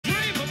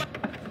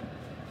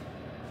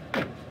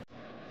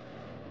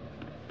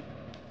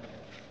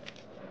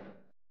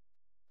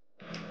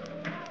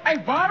Hey,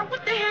 Ryder,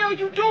 what the hell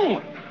you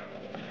doing?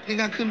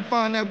 Nigga, I couldn't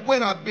find that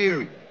wet I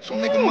buried. So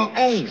I'm making my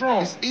own.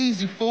 Strong. It's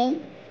easy, fool.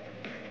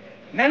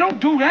 Man, don't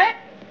do that.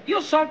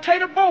 You'll saute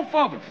the both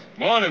of us.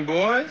 Morning,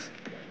 boys.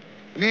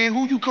 Man,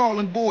 who you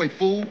calling boy,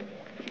 fool?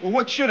 Well,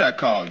 what should I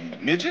call you,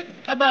 midget?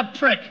 How about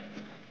prick?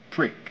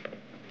 Prick.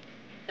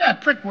 Yeah,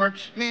 prick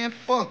works. Man,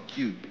 fuck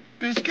you.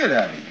 Bitch, get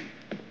out of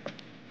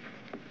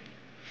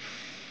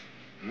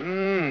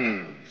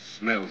here.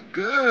 Smells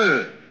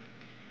good.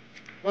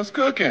 What's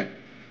cooking?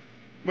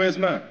 Where's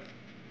mine?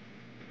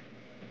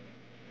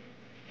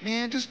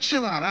 Man, just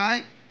chill out, all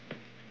right?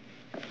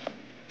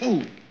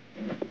 Fool.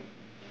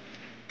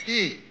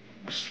 Yeah,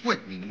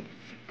 sweat me.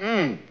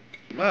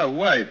 My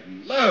wife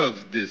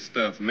loves this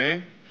stuff,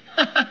 man.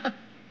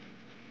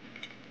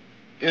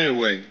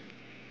 Anyway,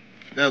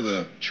 there's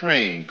a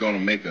train gonna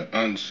make an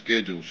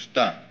unscheduled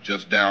stop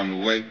just down the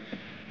way.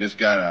 It's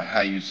got a,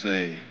 how you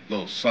say,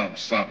 little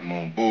something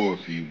on board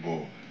for you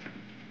boys.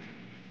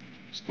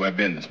 Square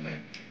business,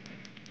 man.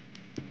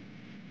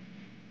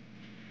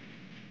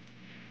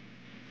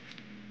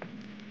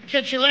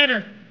 Catch you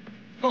later,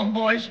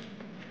 homeboys.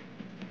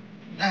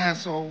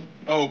 Asshole.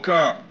 Oh,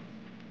 Carl,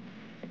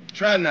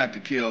 try not to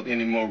kill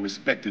any more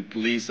respected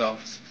police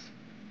officers.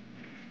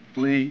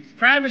 Please.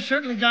 Crime has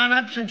certainly gone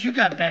up since you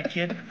got back,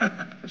 kid.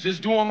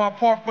 Just doing my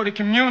part for the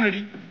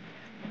community.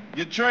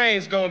 Your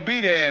train's gonna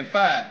be there in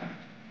 5.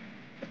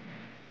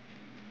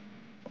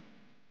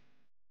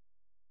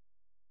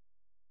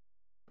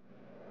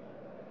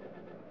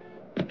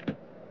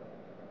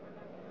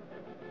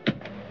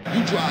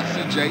 You drive,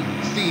 CJ,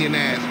 seeing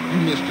ass, you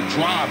missed the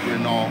driver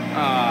and all.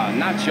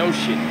 Not your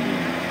shit.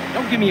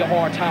 Don't give me a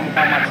hard time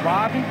about my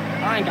driving.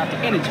 I ain't got the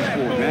energy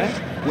for it, man.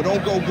 Well,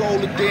 don't go roll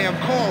the damn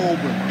car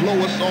over and blow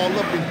us all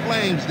up in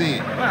flames then.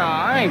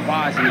 Nah, I ain't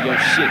rising to your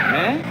shit,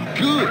 man.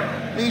 Good.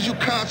 Means you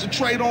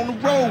concentrate on the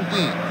road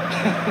then.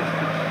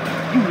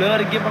 You love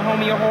to give a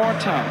homie a hard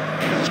time.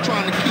 Just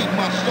trying to keep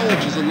my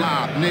soldiers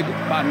alive, nigga.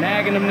 By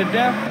nagging them to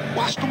death?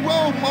 Watch the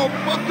road,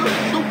 motherfucker.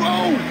 The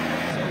road.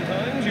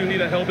 Sometimes you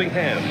need a helping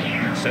hand.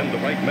 Send the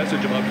right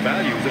message about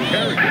values and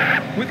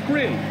character. With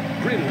Grin.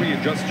 Grin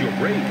readjusts your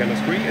brain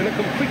chemistry in a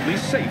completely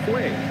safe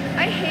way.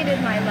 I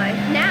hated my life.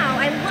 Now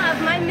I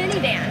love my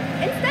minivan.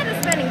 Instead of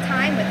spending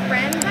time with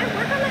friends, I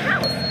work on the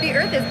house. The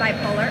earth is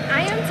bipolar.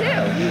 I am too.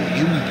 Yeah,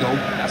 here we go.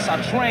 That's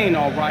our train,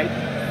 all right.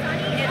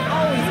 Sunny and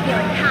always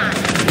feeling hot.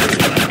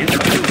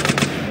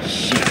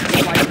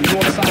 Shit, like the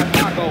Northside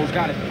Tacos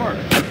got it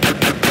first.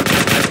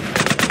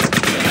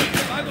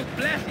 I was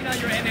blasting on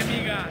your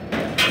enemiga.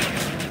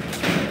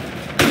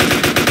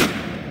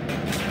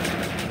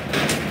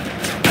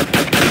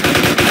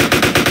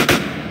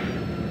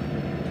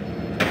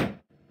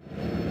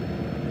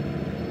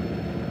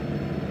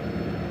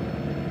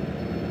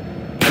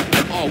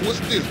 Oh, what's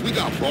this? We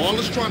got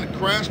ballers trying to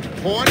crash the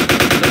party?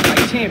 Look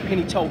like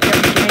Tenpenny told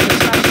every game in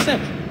South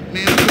Central.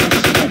 Man, we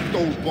gonna smoke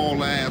those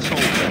baller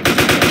assholes.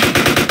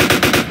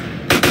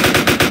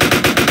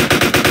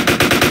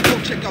 Go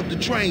check out the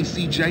train,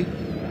 CJ.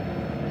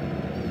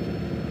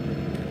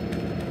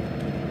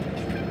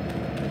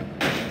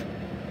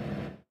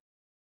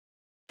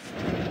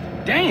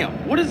 Damn,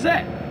 what is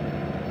that?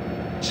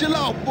 Chill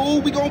out,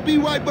 fool. We gonna be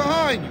right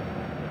behind you.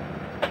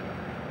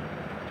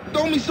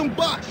 Throw me some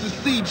boxes,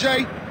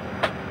 CJ.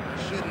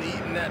 Shouldn't have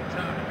eaten that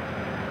time.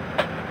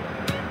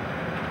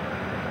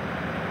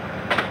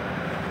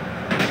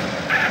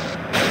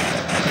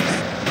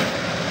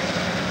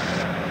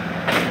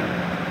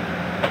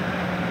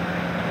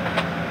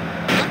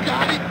 I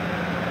got it.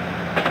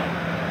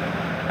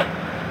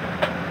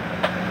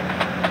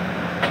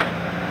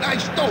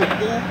 Nice throw,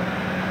 fool.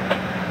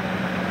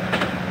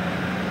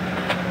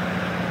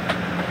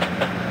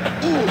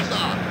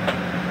 Bullseye.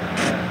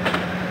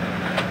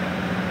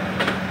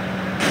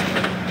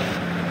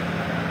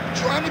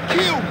 Trying to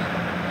kill me.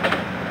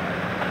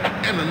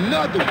 And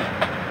another one.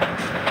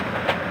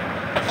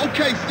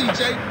 Okay,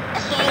 CJ,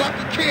 that's all I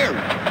can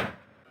carry.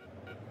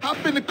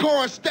 Hop in the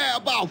car and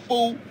stab out,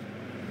 fool.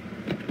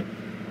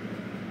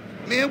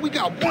 Man, we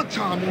got one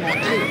time on our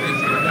tape.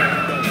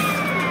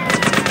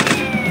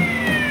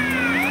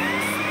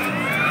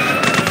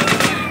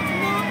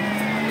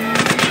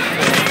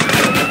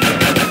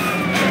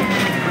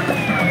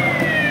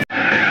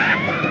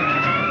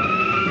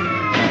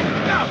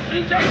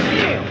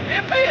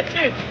 Man, pay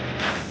attention.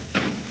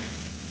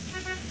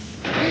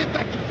 Head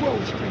back to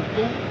Grove Street,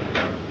 fool.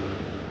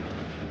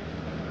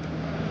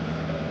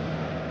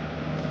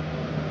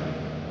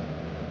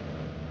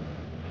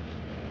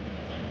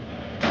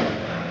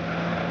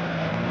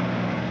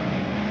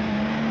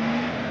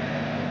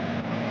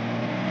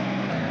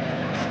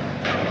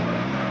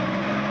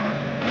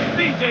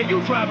 DJ, you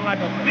driving like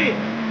a bitch.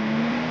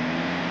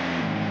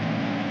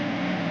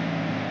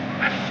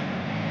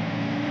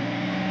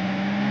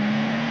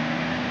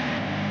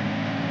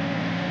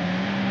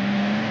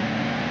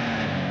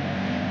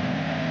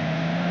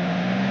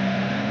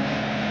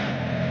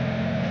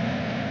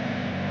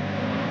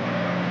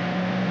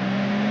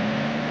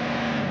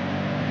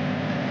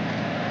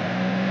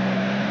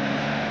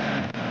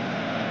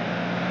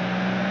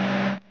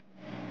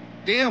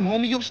 Damn,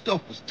 homie, your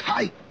stuff was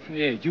tight.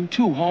 Yeah, you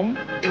too, homie.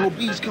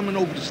 LB's coming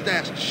over to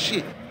stash the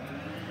shit.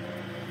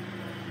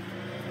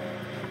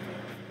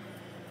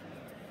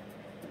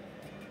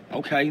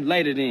 Okay,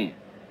 later then.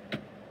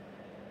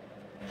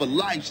 For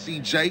life,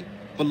 CJ.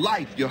 For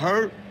life, you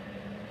heard?